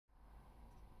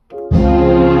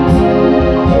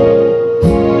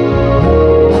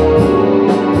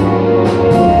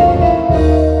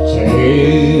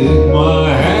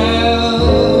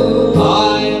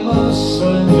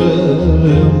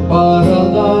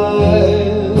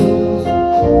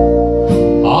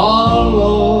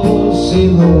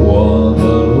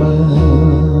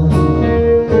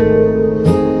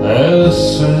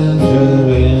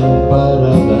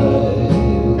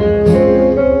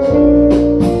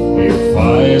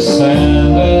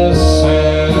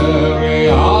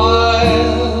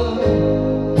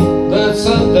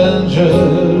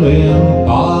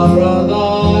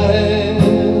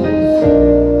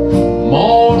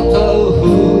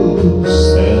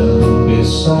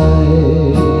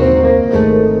side,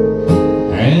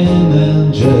 an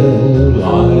angel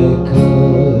like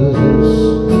us.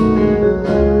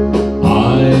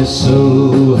 I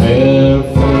saw her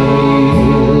face,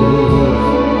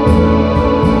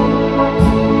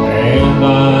 and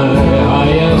I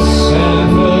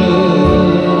ascended.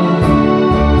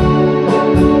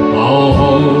 I'll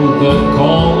hold the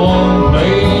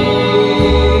commonplace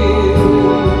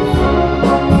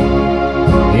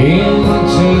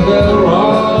into the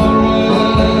rawness,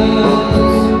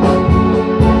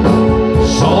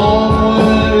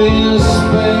 somewhere in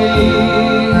space.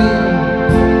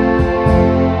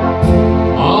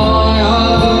 I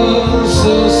am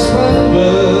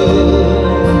suspended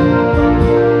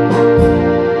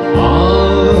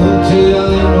until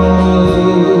I know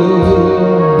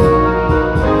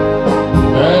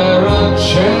there are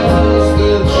chances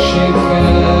that she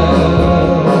can.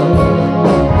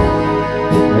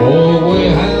 Oh, we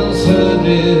answer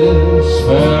this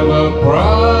farewell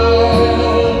prayer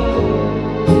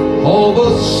of a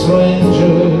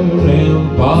stranger in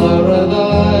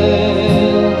paradise.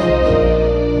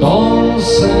 Don't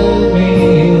send me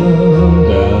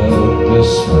under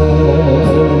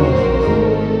despair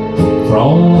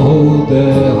from who the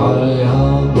high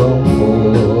hunger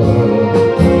for.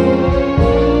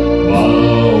 But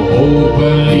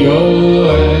open your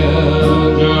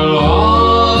angel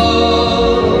arms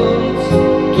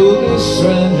to the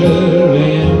stranger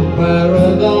in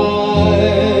paradise,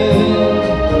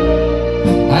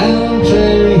 and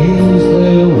tell he's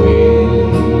the way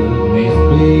it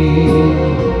be,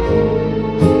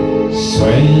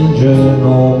 stranger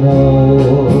no more.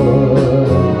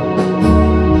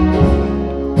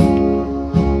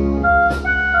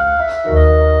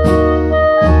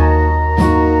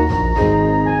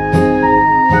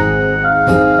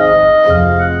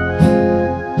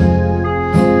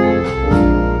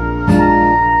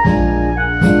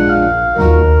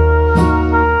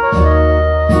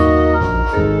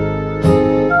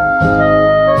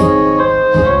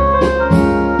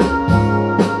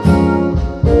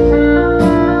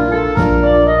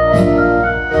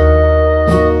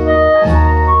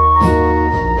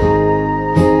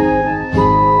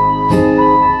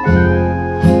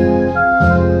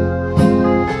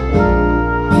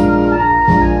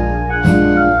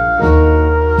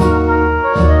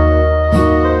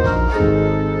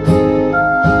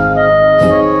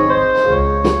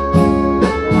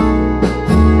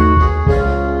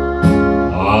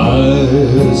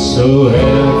 So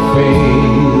happy,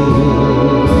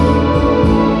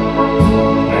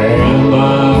 and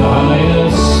I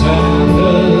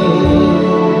ascended.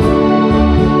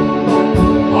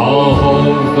 I'll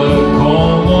hold the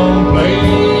commonplace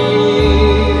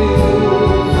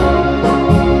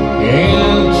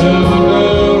into the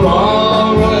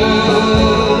rawest,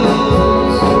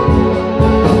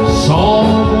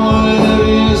 somewhere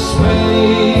in space.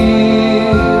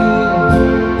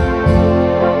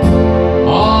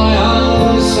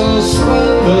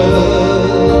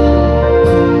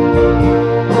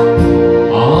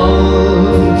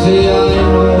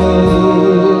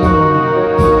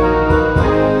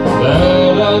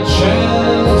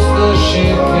 Chance that she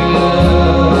can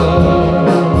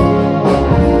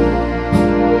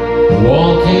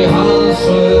walk in hands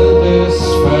with this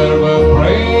farewell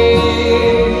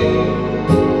prayer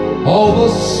of a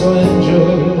stranger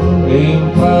in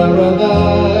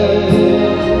paradise.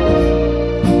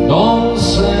 Don't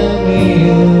send me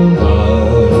into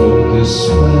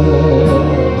despair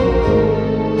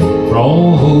from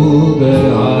who the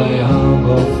I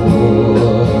hunger for.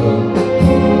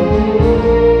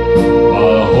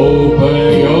 Open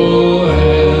your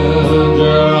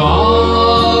angel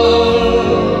arms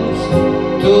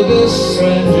to the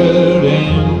stranger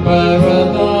in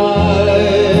paradise,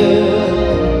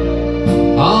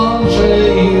 and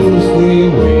change the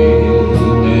way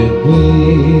it be,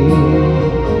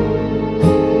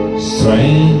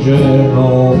 stranger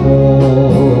no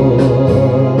more,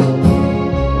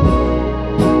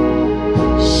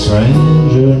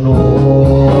 stranger no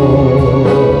more.